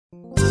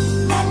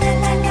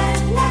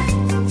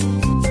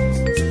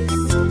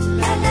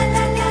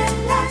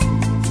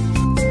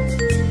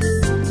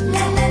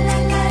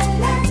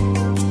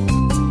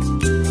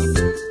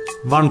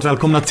Varmt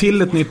välkomna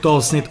till ett nytt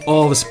avsnitt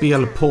av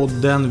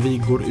Spelpodden.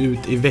 Vi går ut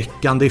i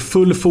veckan. Det är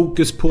full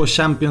fokus på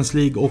Champions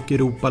League och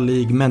Europa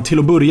League. Men till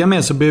att börja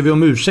med så ber vi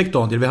om ursäkt,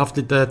 Daniel. Vi har haft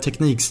lite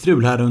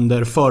teknikstrul här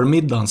under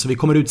förmiddagen, så vi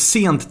kommer ut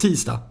sent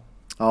tisdag.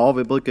 Ja,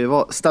 vi brukar ju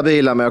vara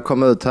stabila med att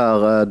komma ut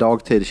här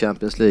dagtid i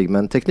Champions League.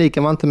 Men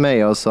tekniken var inte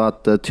med oss, så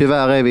att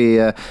tyvärr är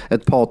vi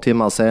ett par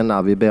timmar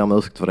senare. Vi ber om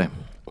ursäkt för det.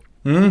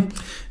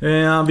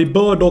 Vi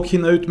bör dock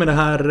hinna ut med det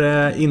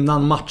här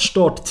innan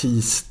matchstart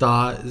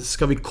tisdag.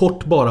 Ska vi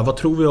kort bara, vad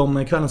tror vi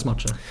om kvällens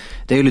matcher?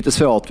 Det är ju lite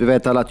svårt. Vi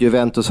vet alla att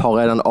Juventus har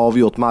redan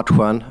avgjort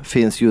matchen.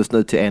 Finns just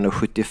nu till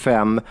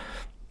 1,75.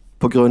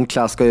 På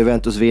grundklass ska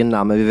Juventus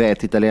vinna, men vi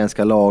vet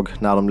italienska lag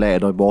när de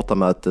leder i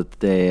bortamötet.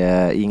 Det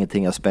är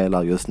ingenting att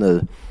spela just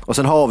nu. Och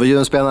sen har vi ju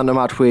en spännande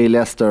match i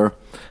Leicester.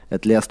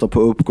 Ett Leicester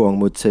på uppgång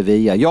mot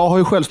Sevilla. Jag har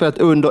ju själv spelat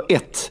under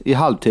 1 i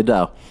halvtid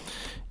där.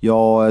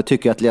 Jag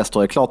tycker att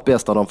Leicester är klart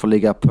bäst när de får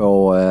ligga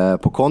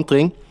på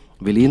kontring.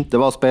 Vill inte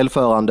vara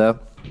spelförande.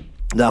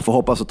 Därför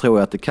hoppas och tror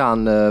jag att det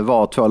kan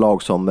vara två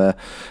lag som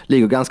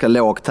ligger ganska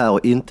lågt här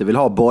och inte vill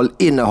ha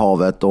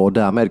bollinnehavet. Och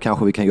därmed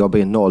kanske vi kan jobba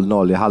in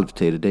 0-0 i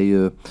halvtid. Det är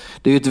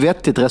ju ett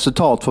vettigt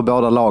resultat för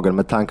båda lagen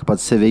med tanke på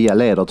att Sevilla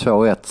leder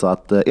 2-1. Så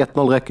att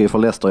 1-0 räcker ju för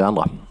Leicester i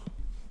andra.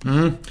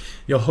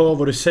 Jag hör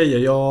vad du säger.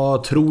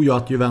 Jag tror ju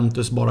att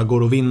Juventus bara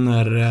går och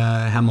vinner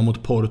hemma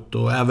mot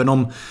Porto. Även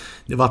om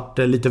det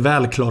var lite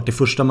väl klart i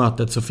första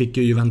mötet, så fick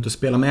ju Juventus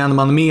spela med en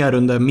man mer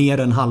under mer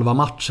än halva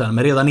matchen.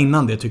 Men redan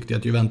innan det tyckte jag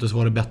att Juventus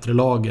var det bättre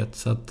laget.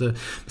 Så att,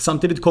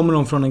 samtidigt kommer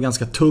de från en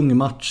ganska tung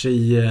match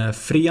i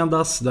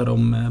fredags, där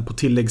de på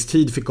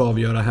tilläggstid fick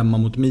avgöra hemma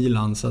mot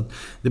Milan. Så att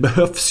det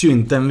behövs ju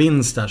inte en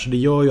vinst där, så det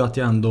gör ju att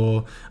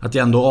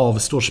jag ändå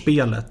avstår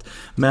spelet.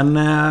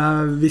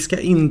 Men vi ska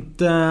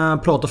inte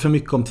prata för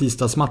mycket om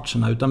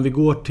tisdagsmatcherna, utan vi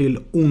går till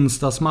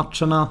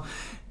onsdagsmatcherna.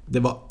 Det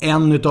var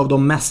en av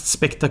de mest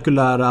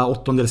spektakulära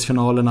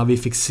åttondelsfinalerna vi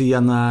fick se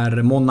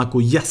när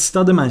Monaco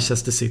gästade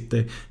Manchester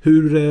City.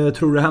 Hur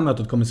tror du det här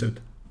mötet kommer se ut?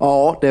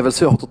 Ja, det är väl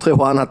svårt att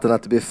tro annat än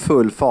att det blir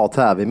full fart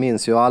här. Vi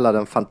minns ju alla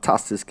den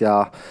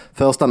fantastiska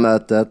första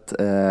mötet.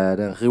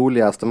 Den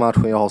roligaste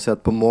matchen jag har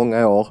sett på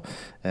många år.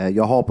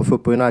 Jag har på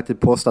Football United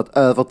postat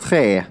över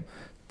 3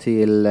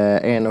 till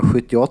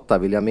 1,78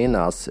 vill jag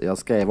minnas. Jag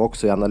skrev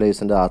också i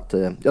analysen där att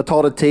jag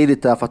tar det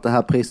tidigt därför att det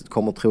här priset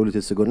kommer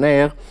troligtvis att gå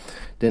ner.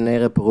 Det är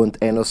nere på runt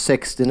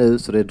 1,60 nu,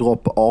 så det är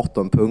dropp på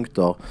 18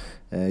 punkter.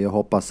 Jag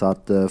hoppas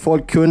att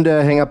folk kunde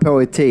hänga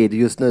på i tid.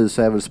 Just nu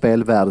så är väl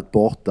spelvärdet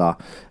borta.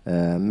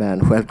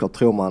 Men självklart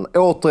tror man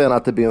återigen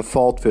att det blir en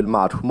fartfylld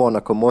match.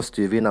 Monaco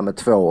måste ju vinna med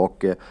 2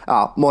 och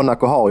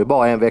Monaco har ju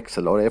bara en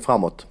växel och det är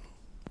framåt.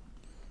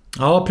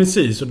 Ja,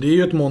 precis. Och det är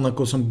ju ett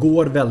Monaco som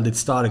går väldigt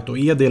starkt och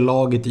är det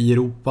laget i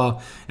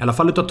Europa, i alla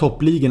fall utav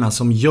toppligorna,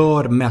 som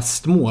gör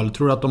mest mål.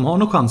 Tror du att de har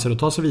några chanser att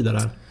ta sig vidare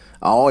här?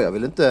 Ja, jag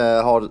vill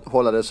inte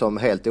hålla det som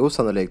helt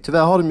osannolikt.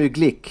 Tyvärr har de ju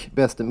Glick,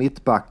 bästa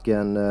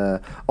mittbacken,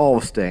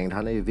 avstängd.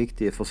 Han är ju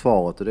viktig i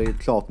försvaret och det är ett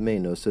klart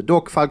minus.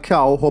 Dock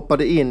Falcao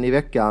hoppade in i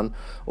veckan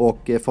och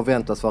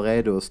förväntas vara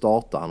redo att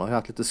starta. Han har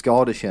haft lite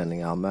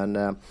skadekänningar,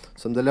 men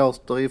som det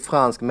låter i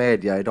fransk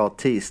media idag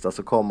tisdag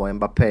så kommer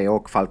Mbappé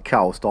och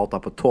Falcao starta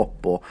på topp.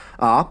 Och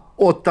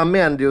 8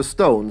 Mendy och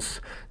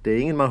Stones, det är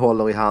ingen man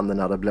håller i handen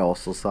när det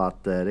blåser, så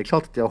att det är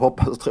klart att jag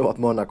hoppas och tror att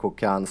Monaco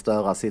kan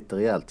störa City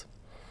rejält.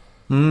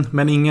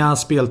 Men inga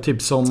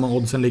speltips som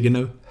oddsen ligger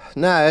nu?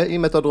 Nej, i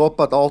och med att jag har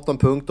droppat 18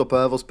 punkter på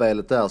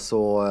överspelet där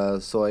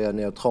så är jag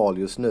neutral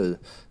just nu.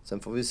 Sen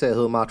får vi se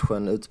hur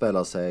matchen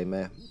utspelar sig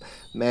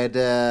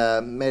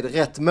med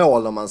rätt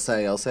mål, om man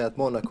säger. Säg att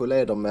Monaco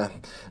leder med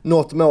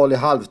något mål i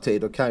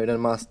halvtid, och kan ju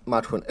den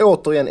matchen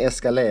återigen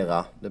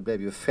eskalera. Det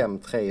blev ju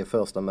 5-3 i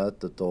första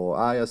mötet och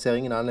jag ser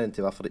ingen anledning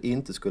till varför det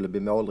inte skulle bli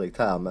målrikt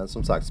här. Men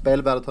som sagt,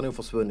 spelvärdet har nog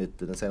försvunnit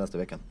den senaste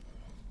veckan.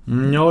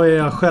 Jag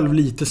är själv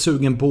lite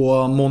sugen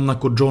på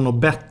Monaco John och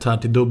Bet här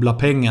till dubbla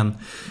pengen.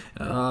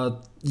 Jag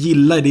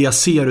gillar det jag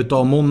ser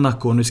utav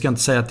Monaco. Nu ska jag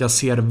inte säga att jag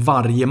ser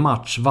varje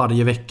match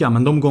varje vecka,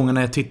 men de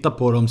gångerna jag tittar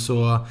på dem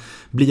så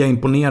blir jag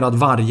imponerad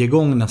varje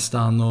gång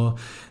nästan. Och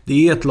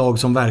det är ett lag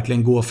som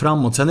verkligen går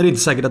framåt. Sen är det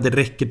inte säkert att det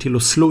räcker till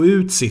att slå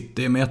ut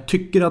City, men jag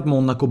tycker att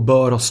Monaco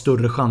bör ha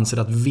större chanser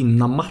att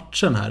vinna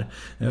matchen här.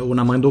 Och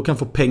när man då kan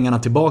få pengarna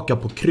tillbaka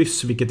på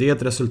kryss, vilket är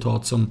ett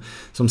resultat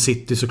som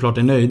City såklart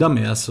är nöjda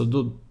med, så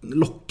då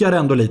lockar det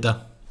ändå lite.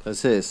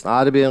 Precis.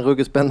 Det blir en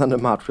ruggigt spännande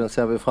match, den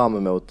ser vi fram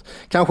emot.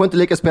 Kanske inte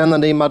lika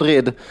spännande i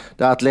Madrid,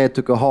 där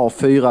Atletico har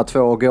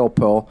 4-2 att gå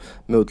på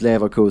mot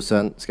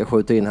Leverkusen. Ska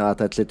skjuta in här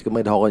att Atletico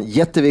Madrid har en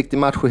jätteviktig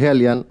match i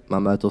helgen.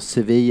 Man möter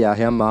Sevilla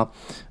hemma.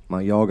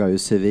 Man jagar ju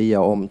Sevilla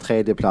om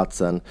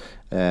tredjeplatsen.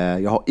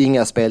 Jag har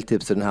inga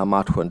speltips i den här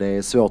matchen. Det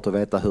är svårt att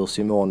veta hur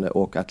Simone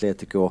och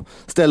Atletico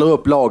ställer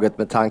upp laget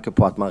med tanke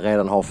på att man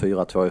redan har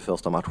 4-2 i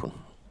första matchen.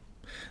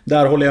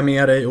 Där håller jag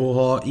med dig och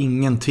har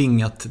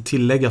ingenting att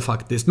tillägga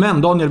faktiskt.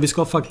 Men Daniel, vi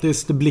ska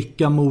faktiskt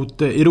blicka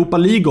mot Europa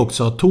League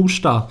också.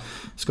 Torsdag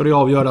ska det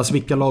avgöras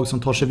vilka lag som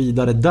tar sig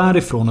vidare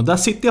därifrån. Och där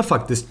sitter jag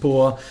faktiskt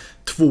på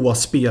 2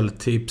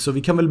 speltips. Så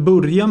vi kan väl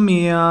börja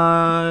med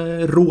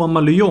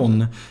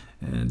Roma-Lyon.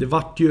 Det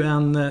vart ju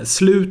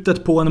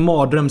slutet på en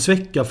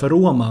mardrömsvecka för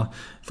Roma.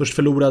 Först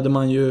förlorade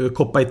man ju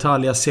Coppa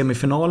Italia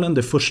semifinalen,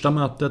 det första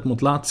mötet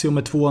mot Lazio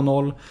med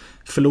 2-0.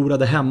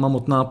 Förlorade hemma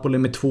mot Napoli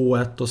med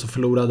 2-1 och så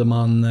förlorade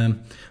man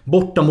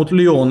borta mot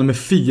Lyon med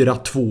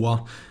 4-2.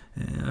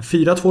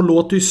 4-2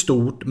 låter ju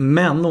stort,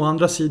 men å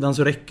andra sidan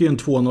så räcker ju en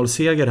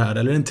 2-0-seger här,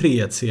 eller en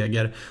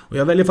 3-1-seger. Och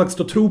jag väljer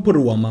faktiskt att tro på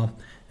Roma.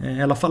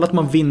 I alla fall att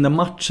man vinner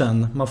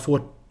matchen. Man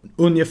får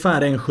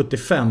ungefär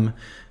 1,75.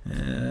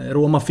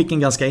 Roma fick en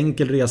ganska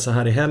enkel resa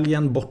här i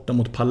helgen borta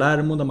mot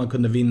Palermo där man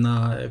kunde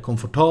vinna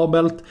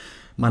komfortabelt.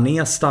 Man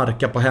är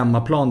starka på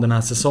hemmaplan den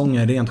här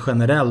säsongen rent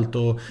generellt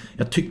och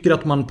jag tycker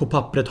att man på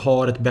pappret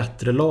har ett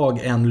bättre lag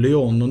än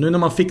Lyon. Och nu när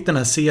man fick den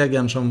här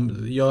segern som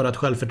gör att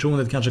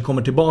självförtroendet kanske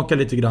kommer tillbaka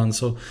lite grann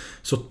så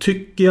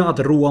tycker jag att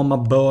Roma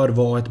bör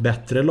vara ett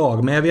bättre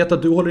lag. Men jag vet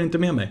att du håller inte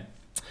med mig.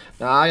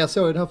 Ja, jag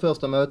såg ju det här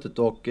första mötet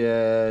och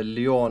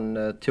Lyon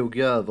tog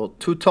över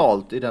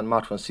totalt i den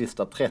matchen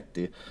sista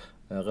 30.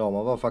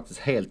 Roma var faktiskt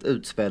helt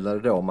utspelade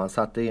då. Man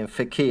satte in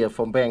Fekir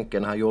från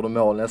bänken. Han gjorde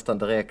mål nästan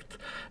direkt.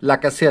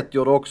 Lacazette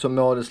gjorde också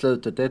mål i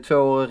slutet. Det är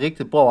två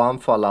riktigt bra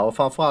anfallare. Och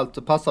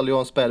framförallt passar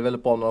Lyons spel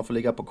väldigt bra när de får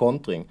ligga på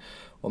kontring.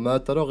 Och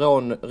möta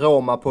då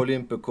Roma på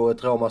Olympico.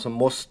 Ett Roma som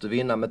måste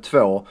vinna med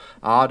 2.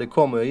 Ja, det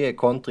kommer ju ge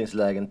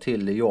kontringslägen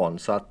till Lyon.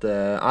 Så att,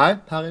 nej,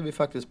 här är vi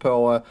faktiskt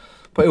på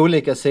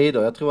olika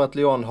sidor. Jag tror att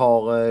Lyon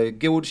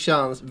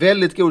har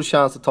väldigt god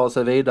chans att ta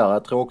sig vidare.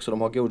 Jag tror också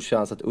de har god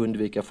chans att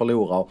undvika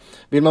förlora.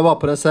 Vill man vara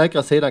på den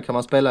säkra sidan kan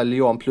man spela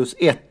Lyon plus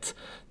 1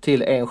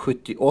 till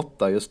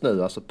 1,78 just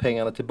nu. Alltså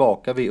pengarna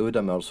tillbaka vid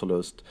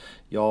uddamålsförlust.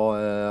 Jag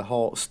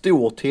har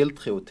stor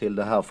tilltro till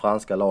det här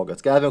franska laget.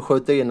 Ska även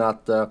skjuta in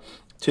att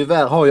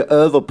tyvärr har ju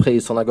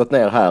överpriserna gått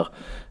ner här.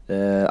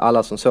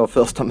 Alla som såg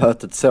första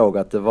mötet såg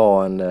att det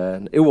var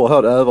en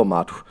oerhörd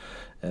övermatch.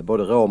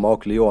 Både Roma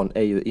och Lyon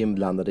är ju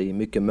inblandade i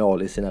mycket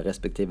mål i sina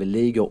respektive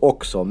ligor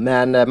också.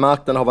 Men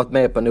marknaden har varit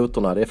med på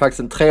noterna. Det är faktiskt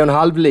en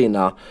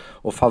 3,5-lina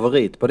och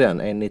favorit på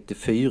den.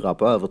 1,94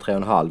 på över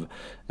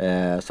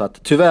 3,5. Så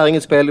att tyvärr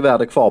inget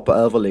spelvärde kvar på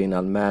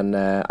överlinan. Men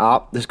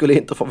ja, det skulle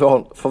inte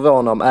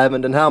förvåna om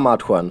även den här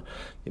matchen,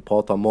 vi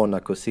pratade om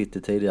Monaco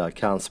City tidigare,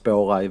 kan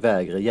spåra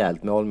iväg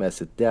rejält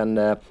målmässigt.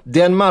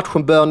 Den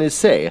matchen bör ni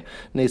se,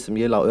 ni som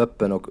gillar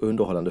öppen och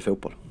underhållande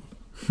fotboll.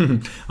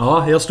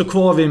 Ja, jag står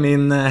kvar vid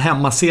min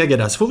hemmaseger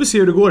där. Så får vi se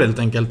hur det går helt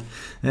enkelt.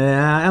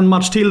 En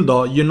match till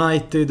då.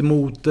 United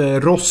mot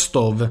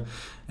Rostov.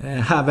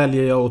 Här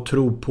väljer jag att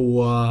tro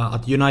på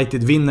att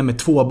United vinner med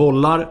 2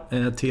 bollar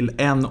till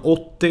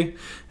 1,80.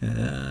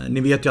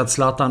 Ni vet ju att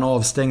Zlatan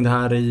avstängd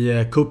här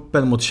i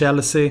kuppen mot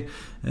Chelsea.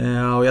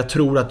 Och jag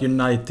tror att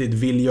United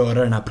vill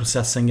göra den här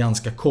processen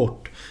ganska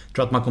kort. Jag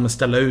tror att man kommer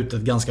ställa ut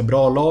ett ganska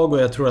bra lag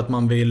och jag tror att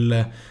man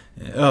vill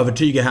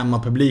övertyga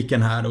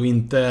hemmapubliken här och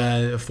inte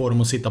få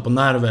dem att sitta på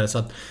nerver. Så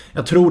att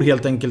jag tror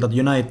helt enkelt att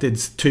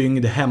Uniteds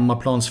tyngd,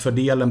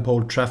 hemmaplansfördelen på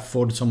Old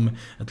Trafford som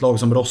ett lag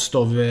som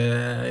Rostov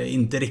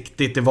inte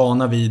riktigt är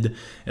vana vid.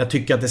 Jag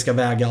tycker att det ska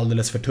väga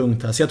alldeles för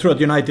tungt här. Så jag tror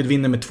att United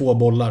vinner med 2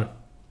 bollar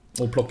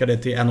och plockar det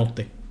till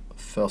 1,80.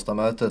 Första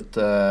mötet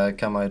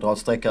kan man ju dra ett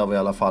streck över i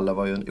alla fall. Det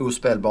var ju en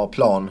ospelbar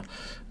plan.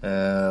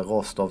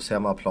 Rostovs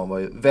hemmaplan var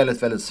ju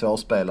väldigt, väldigt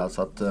svårspelad.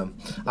 Så att,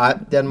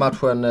 den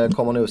matchen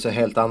kommer nog se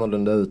helt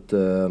annorlunda ut.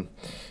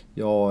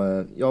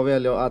 Jag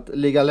väljer att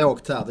ligga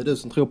lågt här. Det är du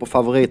som tror på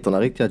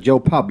favoriterna. Riktigt Joe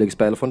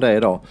Public-spel från dig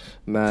idag.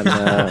 Men,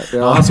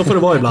 ja, så får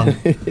det vara ibland.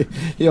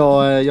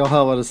 jag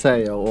hör vad du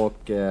säger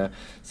och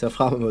ser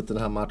fram emot den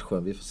här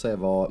matchen. Vi får se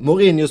vad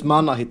Mourinhos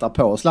mannar hittar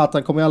på.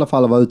 Zlatan kommer i alla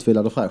fall att vara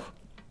utvilad och fräsch.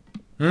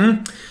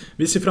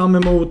 Vi ser fram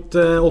emot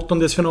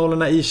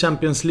åttondelsfinalerna i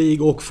Champions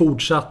League och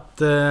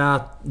fortsatt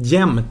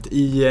jämnt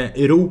i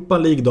Europa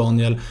League,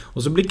 Daniel.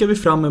 Och så blickar vi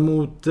fram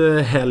emot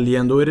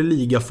helgen, då är det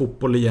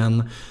ligafotboll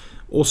igen.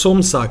 Och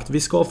som sagt, vi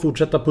ska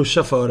fortsätta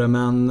pusha för det,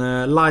 men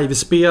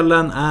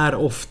livespelen är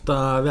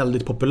ofta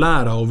väldigt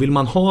populära och vill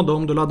man ha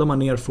dem, då laddar man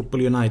ner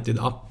Football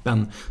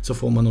United-appen så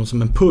får man dem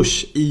som en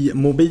push i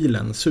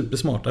mobilen.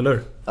 Supersmart, eller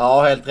hur?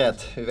 Ja, helt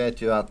rätt. Vi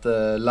vet ju att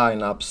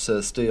lineups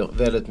styr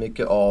väldigt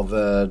mycket av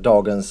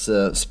dagens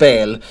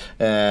spel.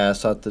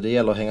 Så att det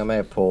gäller att hänga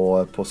med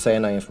på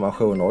sena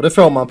informationer. Och det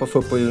får man på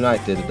Football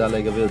United. Där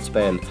lägger vi ut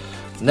spel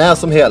när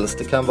som helst.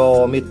 Det kan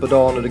vara mitt på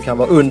dagen och det kan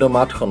vara under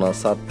matcherna.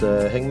 Så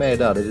att häng med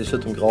där. Det är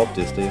dessutom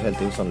gratis. Det är ju helt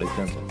osannolikt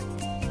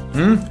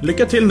egentligen.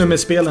 Lycka till nu med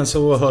spelen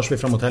så hörs vi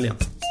framåt helgen.